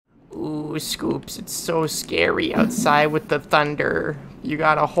Ooh, Scoops, it's so scary outside with the thunder. You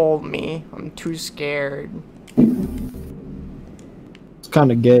gotta hold me. I'm too scared. It's kind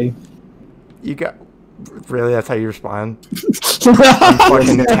of gay. You got... Really? That's how you respond? I'm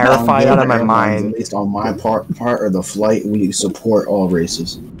fucking terrified out of my mind. At least on my part of the flight, we support all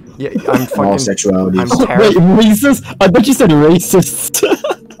races. Yeah, I'm fucking... all sexualities. I'm Wait, racist? I bet you said racist.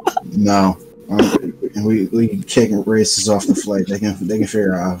 No. We kick racists off the flight. They can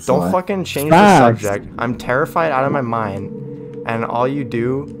figure out how to fly. Don't fucking change the subject. I'm terrified out of my mind, and all you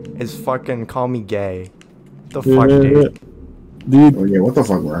do is fucking call me gay. The fuck, dude? Dude. Oh yeah, what the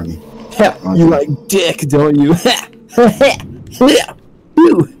fuck, Ronnie? You like dick, don't you?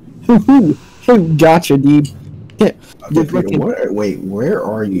 Gotcha, dude. Wait, where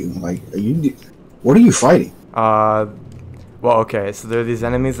are you? Like, what are you fighting? Well, okay, so there are these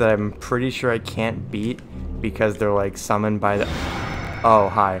enemies that I'm pretty sure I can't beat because they're like summoned by the... Oh,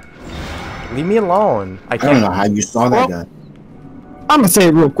 hi. Leave me alone. I don't know how you saw that guy. I'm gonna say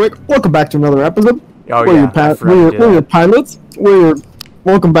it real quick. Welcome back to another episode. Oh we're yeah, we're your pilots. We're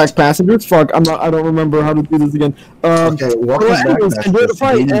welcome back passengers. Fuck, I don't remember how to do this again. Okay, welcome back. Enjoy the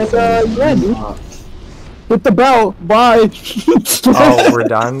fight, and yeah, dude. Hit the bell. Bye. Oh, we're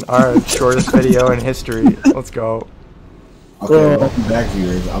done. Alright, shortest video in history. Let's go. Okay, welcome back,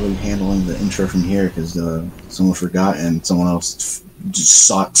 viewers. I'll be handling the intro from here because someone forgot and someone else just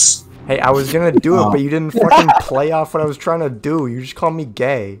sucks. Hey, I was gonna do it, but you didn't fucking play off what I was trying to do. You just called me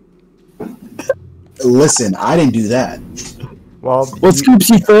gay. Listen, I didn't do that. Well, Scoops,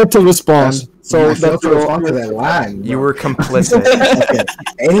 you failed to respond. So that's that lag. You were complicit. Okay.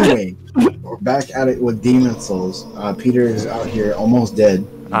 Anyway, we're back at it with Demon Souls. Peter is out here almost dead.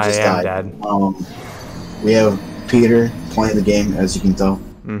 I am dead. We have Peter playing the game, as you can tell.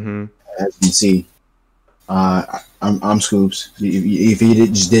 Mm-hmm. As you can see, I'm Scoops. If you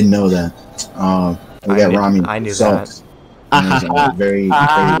just didn't know that, we got Rami. I knew that. Very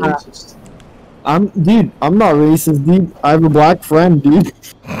racist. I'm not racist, dude. I have a black friend, dude.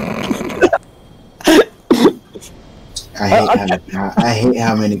 I hate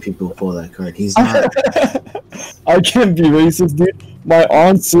how many people pull that card. He's not. I can't be racist, dude. My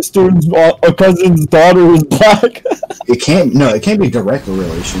aunt's sister's cousin's daughter is black. It can't be direct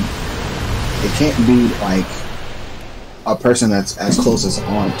relation. It can't be like a person that's as close as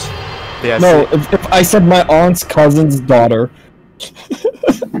aunt. Yeah, no, if I said my aunt's cousin's daughter.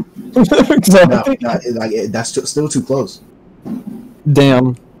 That's still too close.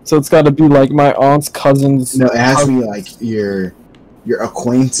 Damn. So it's got to be like my aunt's cousin's. No, it has to be like your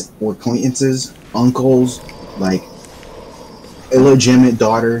acquaintances, uncles, like illegitimate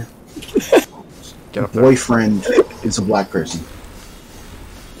daughter, boyfriend. It's a black person.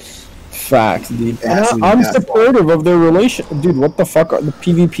 Facts, dude. I'm supportive of their relation. Dude, what the fuck are the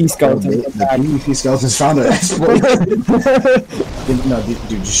PvP skeletons? The PvP skeletons found an exploit. No,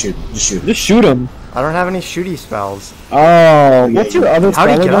 dude, just shoot. Just shoot him. I don't have any shooty spells. Oh, what's your other spell?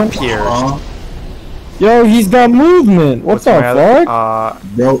 How do you get up here? Yo, he's got movement. What the fuck?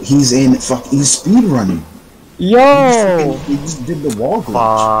 Bro, he's speed running. Yo, he just did the wall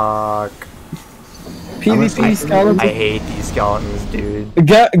glitch. Fuck. PvP skeletons. I hate these skeletons, dude.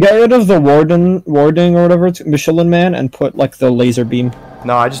 Get rid of the warding or whatever, Michelin Man, and put like the laser beam.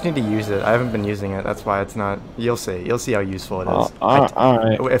 No, I just need to use it. I haven't been using it. That's why it's not. You'll see. You'll see how useful it is.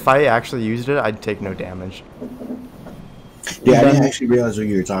 Alright. If I actually used it, I'd take no damage. Yeah, I didn't actually realize what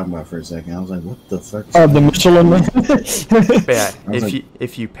you were talking about for a second. I was like, what the fuck? Oh, the Michelin Man. But yeah,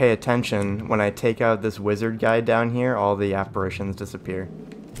 if you pay attention, when I take out this wizard guy down here, all the apparitions disappear.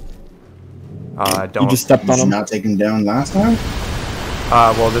 Don't. You just stepped on him. Not taken down last time?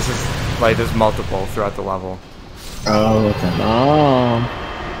 Well, this is like there's multiple throughout the level. Oh, okay. Oh.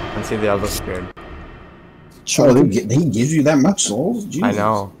 And see, the others disappeared. Oh, they give you that much souls? Jesus. I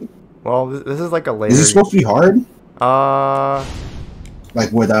know. Well, this is like a later. Is it supposed to be hard?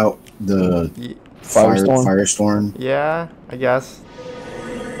 Like without the firestorm? Yeah, I guess.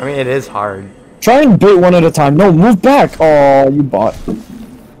 I mean, it is hard. Try and bait one at a time. No, move back. Oh, you bot.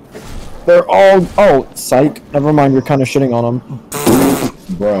 They're all. Oh, psych. Never mind. You're kind of shitting on them,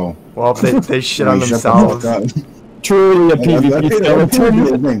 bro. Well, they shit on themselves. Truly a PvP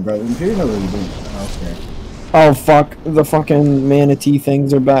skeleton. Okay. Oh fuck! The fucking manatee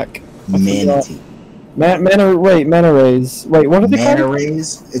things are back. Manatee. Mana rays. Wait, what are they called? Mana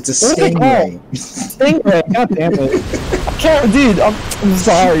rays? It's a stingray. Stingray. God damn it! I can't, dude. I'm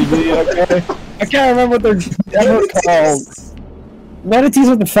sorry, dude. Okay. I can't remember what they're ever called. Manatees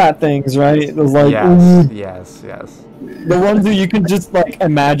are the fat things, right? Those like. Yes. The ones that you can just like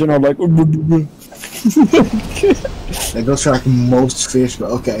imagine are like. That goes for like most fish,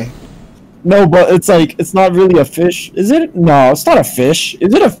 but okay. No, but it's like it's not really a fish. Is it? No, it's not a fish.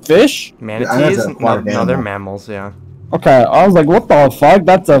 Is it a fish? Manatees? No, they're mammals. Yeah. Okay, I was like, what the fuck?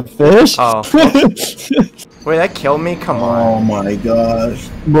 That's a fish? Oh. Wait, that killed me? Come on. Oh my gosh.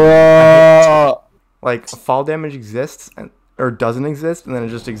 Bruh. Like, fall damage exists or doesn't exist, and then it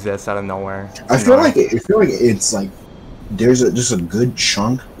just exists out of nowhere. I feel like it's like there's just a good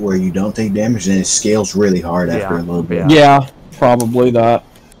chunk where you don't take damage, and it scales really hard after a little bit. Yeah, probably that.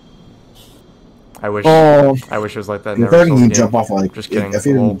 I wish it was like that. I feel like you jump off just kidding. I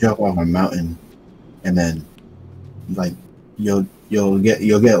feel like you jump off a mountain, and then like you'll get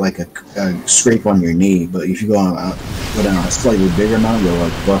like a scrape on your knee, but if you go down a slightly bigger mountain, you'll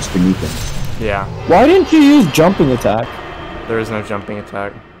like bust beneath it. Yeah. Why didn't you use jumping attack? There is no jumping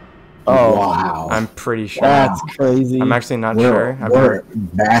attack. Oh wow! I'm pretty sure. That's crazy. I'm actually not sure. We're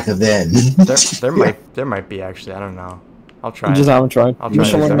back then. there might be actually. I don't know. I'll try. You just haven't tried. I'll try.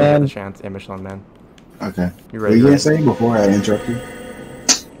 Michelin Man. Chance. Yeah, Michelin Man. Okay. You What ready? were you gonna say before I interrupt you?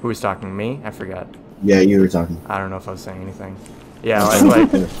 Who was talking to me? I forgot. Yeah, you were talking. I don't know if I was saying anything. Yeah, like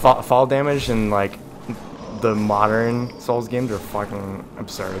fall damage and like the modern Souls games are fucking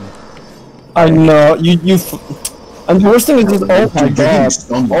absurd. I know you. And the worst thing is just,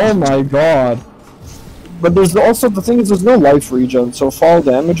 oh my god. But there's also the thing is there's no life regen, so fall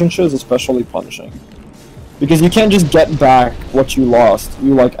damage and shit is especially punishing. Because you can't just get back what you lost.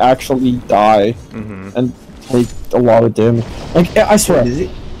 You like actually die and take a lot of damage. Like I swear.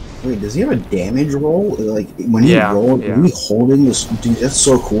 Does he have a damage roll? Like when he rolled, are we holding this? Dude, that's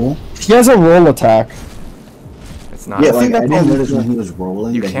so cool. He has a roll attack. It's not. Yeah, like I didn't notice when he was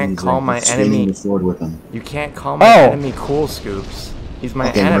rolling. You can't call my enemy. The sword with him. You can't call my enemy Cool Scoops. He's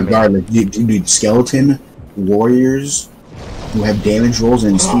my enemy. Regardless, dude, skeleton warriors who have damage rolls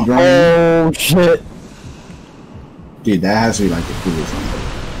and speed running. Oh shit! Dude, that has to be like the coolest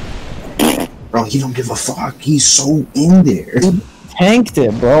one. Bro, he don't give a fuck. He's so in there. He tanked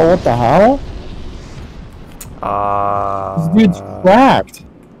it, bro. What the hell? This dude's cracked.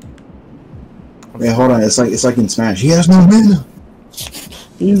 Wait, hold on. It's like in Smash. He has no mana.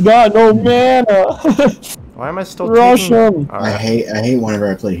 He's got no mana. Why am I still rush him? I hate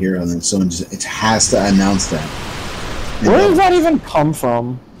whenever I play Hero and then someone just it has to announce that. Where does that even come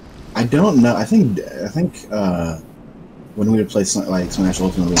from? I don't know. I think when we would play like Smash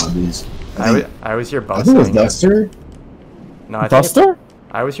Ultimate lobbies, I was hear Bo I think it was saying Duster. No, I Duster?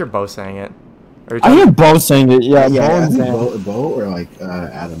 I always hear Bo saying it. I hear Bo saying it. Yeah, I think Bo. Bo or like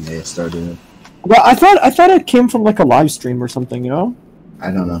Adam may have started it. Well, I thought it came from like a live stream or something, you know?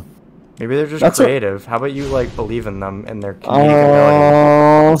 I don't know. Maybe they're just creative. How about you like believe in them and their comedic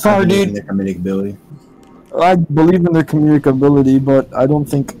ability? Oh, sorry, dude. Their comedic ability. I believe in their comedic ability, but I don't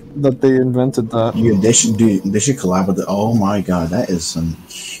think that they invented that. Yeah, they should collab with it. Oh my god, that is some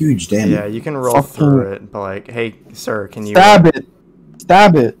huge damage. Yeah, you can roll through it, but like, hey, sir, can you stab it?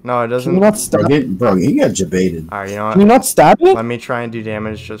 Stab it. No, it doesn't. Can you not stab it? Bro, you got jebaited. Alright, you know what? Can you not stab it? Let me try and do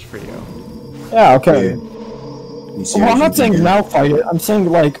damage just for you. Yeah, okay. Yeah. Well, I'm not saying now fight it. I'm saying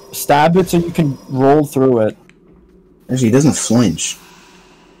like stab it so you can roll through it. Actually, he doesn't flinch.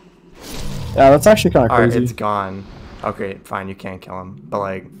 Yeah, that's actually kind of crazy. Alright, it's gone. Okay, fine, you can't kill him, but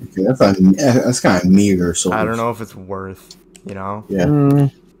like, okay, that's kind of meager. So I don't know if it's worth, you know. Yeah. Well,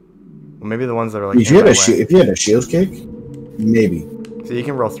 maybe the ones that are like. If you had a shield kick, maybe. So you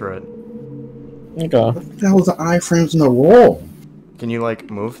can roll through it. Okay. What the hell is the iframes in the roll? Can you like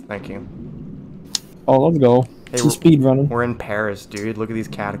move? Thank you. Oh, let's go. Hey, Some speed running. We're in Paris, dude. Look at these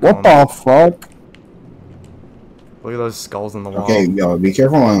catacombs. What the fuck? Look at those skulls in the wall. Okay, yo, be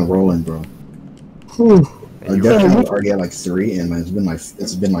careful on rolling, bro. I definitely already had like 3, and it's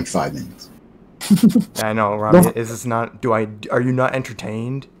been like 5 minutes. I know, Rami. Is this not? Are you not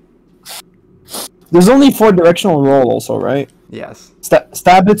entertained? There's only 4 directional roll, also, right? Yes.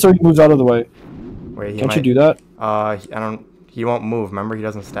 Stab it so he moves out of the way. Wait, Can't you do that? I don't. He won't move. Remember, he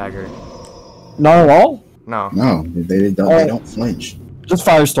doesn't stagger. Not at all? No. No, they don't flinch. Just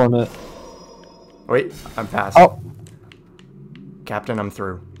firestorm it. Wait, I'm past. Oh. Captain, I'm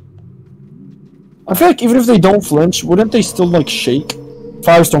through. I feel like even if they don't flinch, wouldn't they still like shake?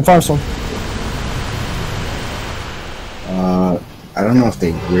 Firestorm. I don't know if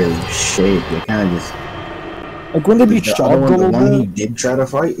they really shake. They kind of just like when they be struggle. The one he did try to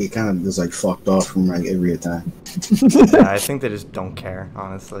fight, it kind of just like fucked off from like every attack. Yeah, I think they just don't care,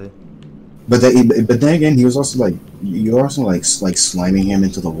 honestly. But then again, he was also like you're also like slamming him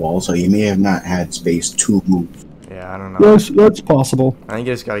into the wall, so he may have not had space to move. Yeah, I don't know. Yes, that's possible. I think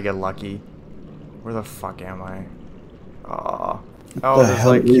you just gotta get lucky. Where the fuck am I? Oh, there's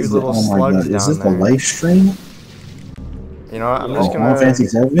like cute little slugs down there. Is this the live stream? You know what? I'm just gonna. On Fantasy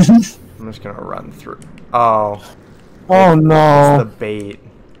 7? I'm just gonna run through. Oh. Oh It's no. the bait.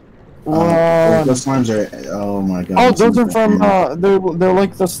 Run. Those slimes are. Oh my god. Oh, those are from. They're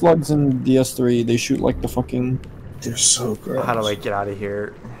like the slugs in DS3. They shoot like the fucking. They're so gross. How to like get out of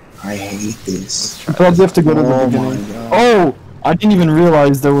here? I hate this. You probably have to go to the Oh beginning. my god. Oh, I didn't even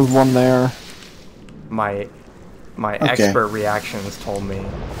realize there was one there. My Okay. expert reactions told me.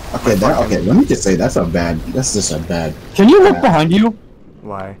 Okay, let me just say that's just a bad. Can you look behind you?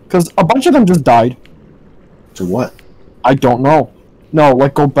 Why? Because a bunch of them just died. To what? I don't know. No,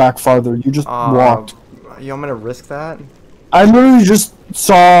 like go back farther. You just walked. You want me to risk that? I literally just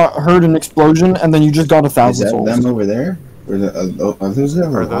heard an explosion, and then you just got 1,000 Is that souls. them over there? Or are those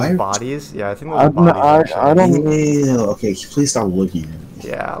them Are those alive? bodies? Yeah, I think those are bodies. I don't. Ew, okay, please stop looking.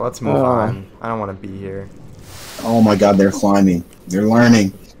 Yeah, let's move on. I don't want to be here. Oh my god, they're climbing. They're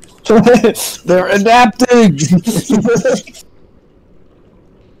learning. They're adapting.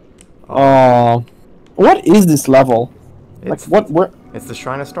 What is this level? It's, Like what? Where? It's the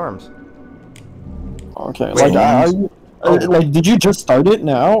Shrine of Storms. Okay, Wait, like did you just start it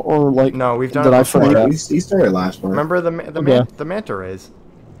now, or like? No, we've done Did it I before. forget? He started last part. Remember the Okay. the manta rays?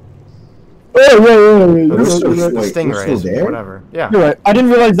 Wait. We're still- The wait, we're still stingrays, there? whatever. Yeah, You're right. I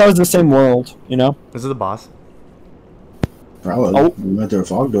didn't realize that was the same world. You know? this is the boss. Probably. Oh. We went through a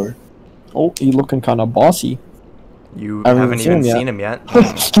fog door. Oh, you looking kind of bossy. You I haven't haven't seen even him seen him yet.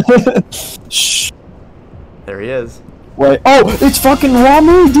 Shh. There he is. Wait. Oh, it's fucking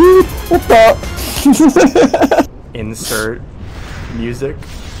WAMUU, dude. What the? Insert music.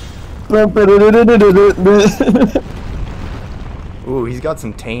 Ooh, he's got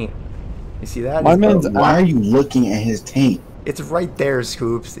some taint. You see that? My He's got- man's. Why are you looking at his taint? It's right there,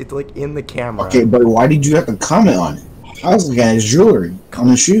 Scoops. It's like in the camera. Okay, but why did you have to comment on it? I was looking at his jewelry on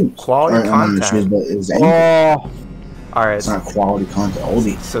his shoes. Quality Or, not on his content. shoes, but his ankle. Oh, All right. It's not quality content.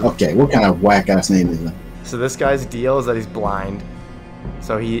 Holy. So- Okay, what kind of whack ass name is that? So this guy's deal is that he's blind.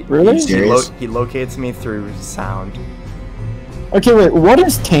 So he Really? Serious? he locates me through sound. okay. Wait. What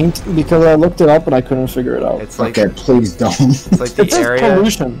is taint? Because I looked it up and I couldn't figure it out. It's like Okay, please don't. it's like the It says area.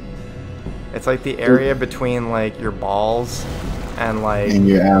 pollution. It's like the area between like your balls and like And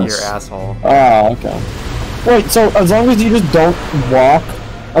your ass. your asshole. Ah, okay. Wait. So as long as you just don't walk,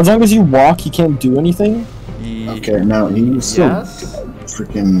 as long as you walk, you can't do anything. Okay, no, he was still Yes.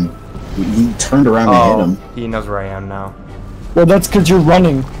 freaking. He turned around and hit Oh, him. he knows where I am now. Well, that's because you're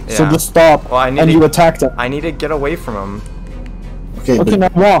running. So Yeah. just stop, Well, I need and to- you attack them. I need to get away from him. Okay, Okay,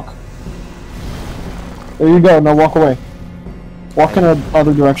 but now walk. There you go. Now walk away. Walk in the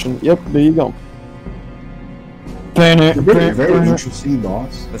other direction. Yep, there you go. very, very interesting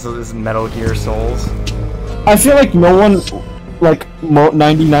boss. This is Metal Gear Souls. I feel like no one, like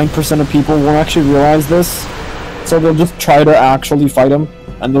 99% of people, won't actually realize this, so they'll just try to actually fight him,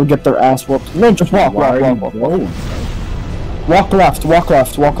 and they'll get their ass whooped. No, just walk, Why walk, are you walk, walk, walk. blowing? Walk left, walk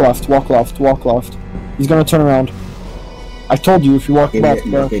left, walk left, walk left, walk left. He's gonna turn around. I told you if you walk Okay, left,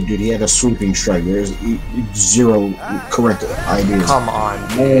 bro. okay, dude, he had a sweeping strike. There's zero correct ideas. Come on.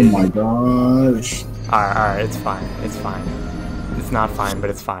 Oh my gosh. Alright, it's fine. It's fine. It's not fine, but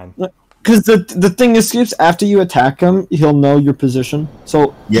it's fine. Because the thing is, Skips, after you attack him, he'll know your position.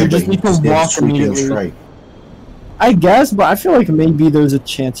 So Yeah, you just need to walk immediately. strike. I guess, but I feel like maybe there's a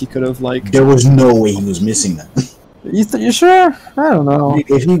chance he could have like. There was no way he was missing that. You sure? I don't know.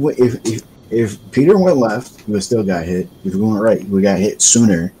 If Peter went left, he would still got hit. If he went right, we got hit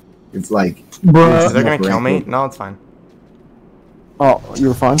sooner. If like, Bruh. They're gonna kill me? No, it's fine. Oh, you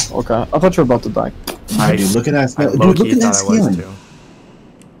were fine? Okay. I thought you were about to die. Alright, dude, look at that. I Dude, look low-key at that thought I was scaling. too.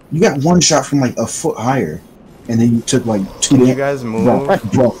 You got one shot from like a foot higher, and then you took like two. Can you guys move?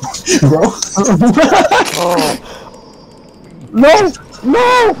 bro. Oh, No!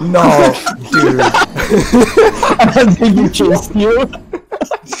 No! no, dude. I think you chased you.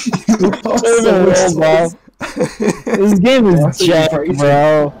 This game is jacked,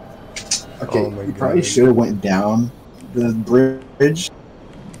 bro. Okay, Oh my you probably God. should have went down the bridge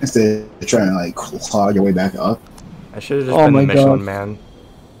instead of trying to like claw your way back up. I should have just Oh been the my Michelin God. Man.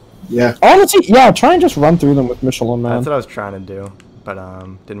 Yeah. Honestly, yeah, try and just run through them with Michelin, man. That's what I was trying to do, but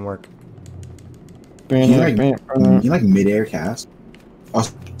didn't work. You like mid-air cast? Oh,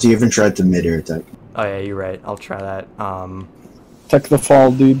 so you haven't tried the mid-air attack? Oh yeah, you're right. I'll try that. Tech the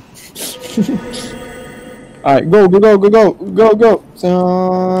fall, dude. Alright, go.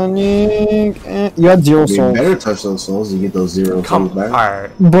 Sonic. You had 0 You souls. better touch those souls to get those 0 Come, souls back.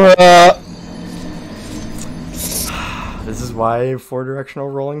 alright. Bruh. This is why 4 directional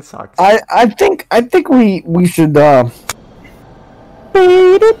rolling sucks. I think we should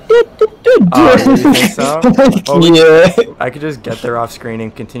Oh, you think so? Well, Yeah. I could just get there off screen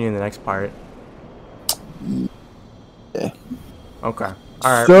and continue in the next part. Yeah. Okay.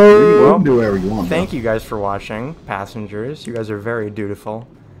 Alright. So, Well, do whatever you want. thank you guys for watching, passengers. You guys are very dutiful.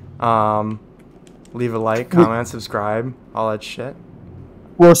 Leave a like, comment, subscribe, all that shit.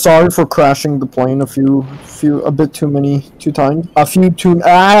 we're sorry for crashing the plane a bit too times. What's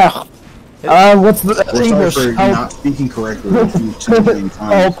the We're English? sorry for Help. not speaking correctly a few too many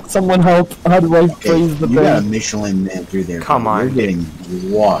times. Help, someone help. How do I phrase the You got a thing? Michelin man through there. Come bro. on. You're getting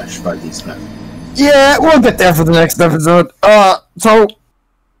washed by these guys. Yeah, we'll get there for the next episode. So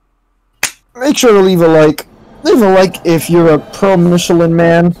make sure to leave a like. Leave a like if you're a pro Michelin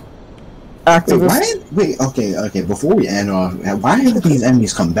man activist. Wait, okay, before we end off, why have these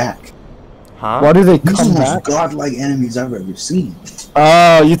enemies come back? Huh? Why do they These are come the most back? godlike enemies I've ever seen.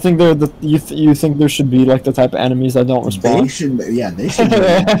 Oh, you think they're the you think there should be like the type of enemies that don't They respond? should, they should be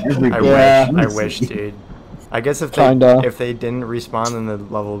every I wish, dude. I guess if Kinda. they didn't respawn, then the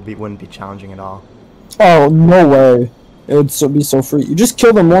level wouldn't be challenging at all. Oh, no way. It would be so free. You just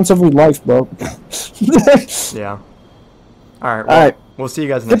kill them once every life, bro. Yeah. Alright, well, Alright. we'll see you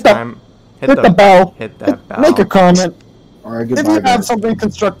guys next the- time. Hit the bell. Hit that bell. Make a comment. Alright, If goodbye, you have guys. something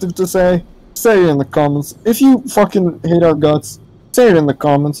constructive to say, say it in the comments. If you fucking hate our guts, say it in the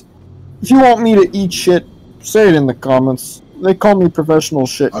comments. If you want me to eat shit, say it in the comments. They call me professional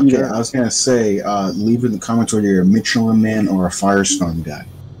shit Okay, eater. I was gonna say, leave in the comments whether you're a Michelin man or a Firestorm guy.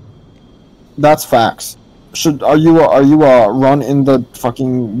 That's facts. Are you a run in the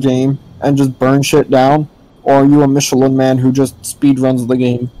fucking game and just burn shit down, or are you a Michelin man who just speed runs the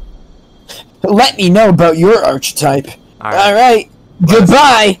game? Let me know about your archetype. Alright. All right.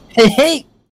 Goodbye. Hey hey.